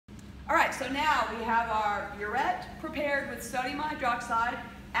All right, so now we have our urette prepared with sodium hydroxide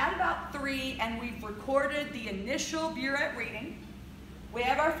at about 3, and we've recorded the initial burette reading. We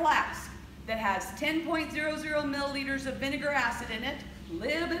have our flask that has 10.00 milliliters of vinegar acid in it, a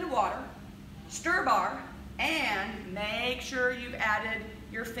little bit of water, stir bar, and make sure you've added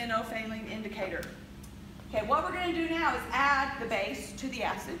your phenolphthalein indicator. Okay, what we're going to do now is add the base to the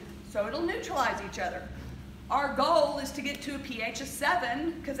acid so it'll neutralize each other. Our goal is to get to a pH of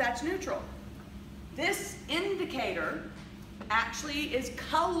 7 because that's neutral. This indicator actually is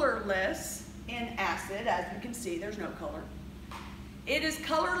colorless in acid. As you can see, there's no color. It is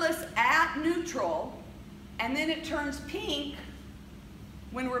colorless at neutral, and then it turns pink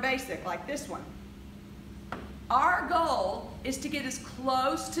when we're basic, like this one. Our goal is to get as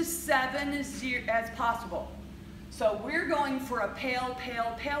close to 7 as possible. So we're going for a pale,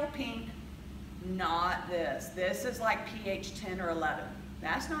 pale, pale pink, not this. This is like pH 10 or 11.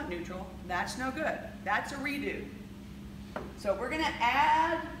 That's not neutral. That's no good. That's a redo. So we're going to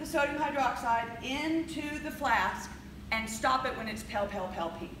add the sodium hydroxide into the flask and stop it when it's pale, pale,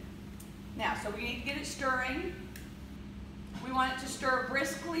 pale pink. Now, so we need to get it stirring. We want it to stir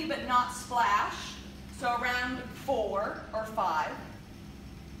briskly but not splash. So around 4 or 5.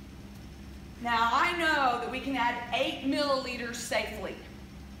 Now I know that we can add 8 milliliters safely.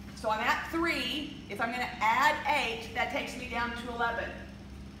 So I'm at 3. If I'm going to add 8, that takes me down to 11.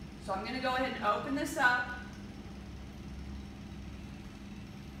 So I'm going to go ahead and open this up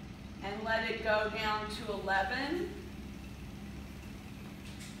and let it go down to 11.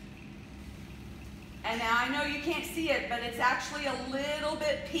 And now I know you can't see it, but it's actually a little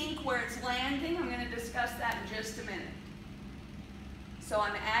bit pink where it's landing. I'm going to discuss that in just a minute. So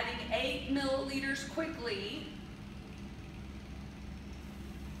I'm adding 8 milliliters quickly.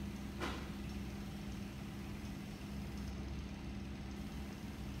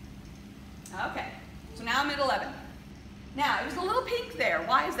 Okay, so now I'm at 11. Now, it was a little pink there.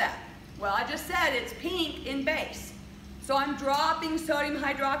 Why is that? Well, I just said it's pink in base. So I'm dropping sodium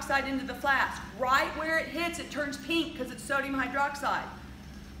hydroxide into the flask. Right where it hits, it turns pink because it's sodium hydroxide.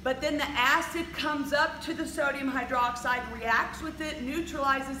 But then the acid comes up to the sodium hydroxide, reacts with it,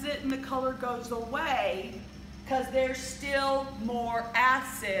 neutralizes it, and the color goes away because there's still more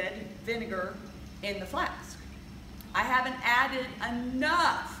acid, vinegar, in the flask. I haven't added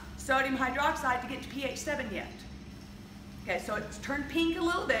enough sodium hydroxide to get to pH 7 yet. Okay, so it's turned pink a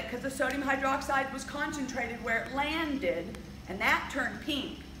little bit because the sodium hydroxide was concentrated where it landed, and that turned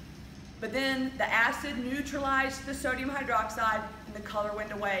pink. But then the acid neutralized the sodium hydroxide, and the color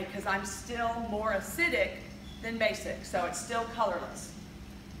went away because I'm still more acidic than basic, so it's still colorless.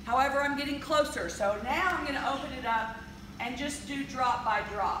 However, I'm getting closer, so now I'm going to open it up and just do drop by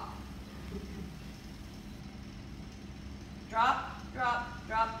drop. Drop, drop,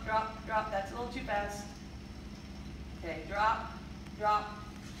 drop, drop, drop. That's a little too fast. Okay, drop, drop,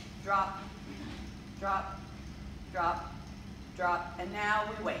 drop, drop, drop, drop, and now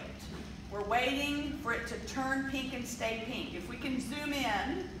we wait. We're waiting for it to turn pink and stay pink. If we can zoom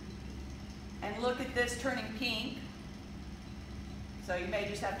in and look at this turning pink, so you may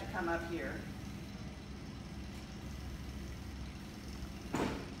just have to come up here.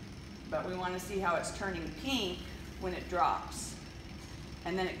 But we want to see how it's turning pink when it drops,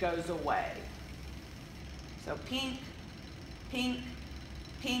 and then it goes away. So pink, pink,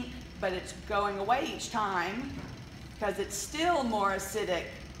 pink, but it's going away each time because it's still more acidic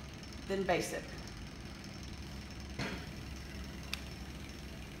than basic.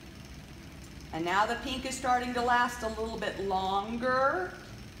 And now the pink is starting to last a little bit longer.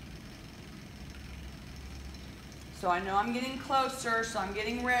 So I know I'm getting closer, so I'm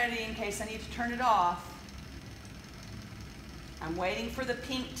getting ready in case I need to turn it off. I'm waiting for the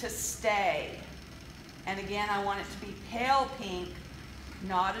pink to stay. And again, I want it to be pale pink,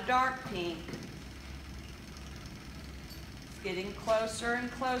 not a dark pink. It's getting closer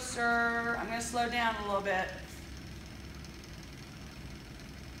and closer. I'm going to slow down a little bit.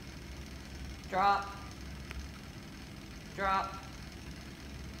 Drop, drop,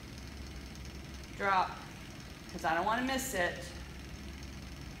 drop, because I don't want to miss it.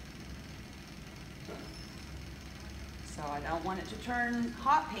 So I don't want it to turn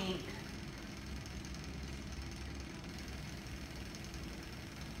hot pink.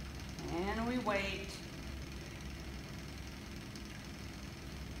 And we wait.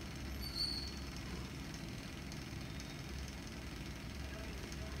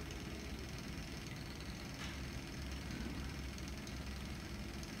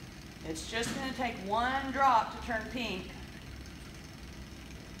 It's just going to take one drop to turn pink.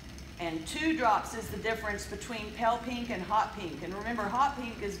 And 2 drops is the difference between pale pink and hot pink. And remember, hot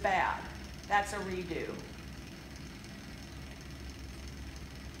pink is bad. That's a redo.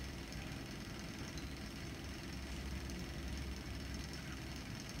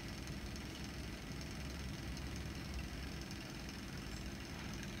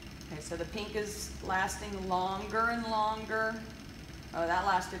 Okay, so the pink is lasting longer and longer. Oh, that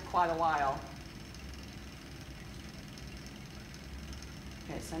lasted quite a while.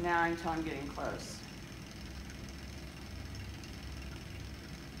 Okay, so now until I'm getting close.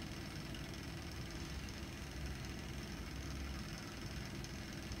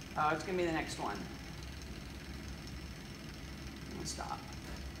 Oh, it's going to be the next one. I'm going to stop.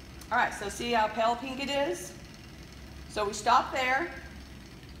 All right, so see how pale pink it is? So we stop there.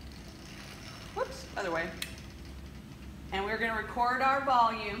 Whoops, other way. And we're going to record our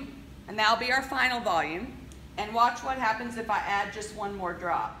volume, and that'll be our final volume. And watch what happens if I add just 1 more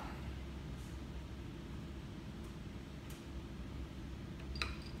drop.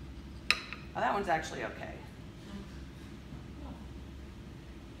 Oh, that one's actually okay.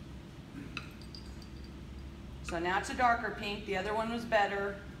 So now it's a darker pink. The other one was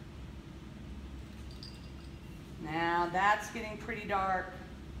better. Now that's getting pretty dark.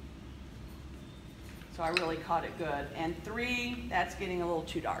 So I really caught it good. And 3, that's getting a little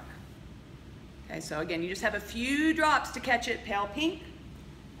too dark. Okay, so again, you just have a few drops to catch it pale pink.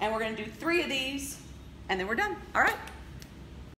 And we're going to do 3 of these, and then we're done. All right.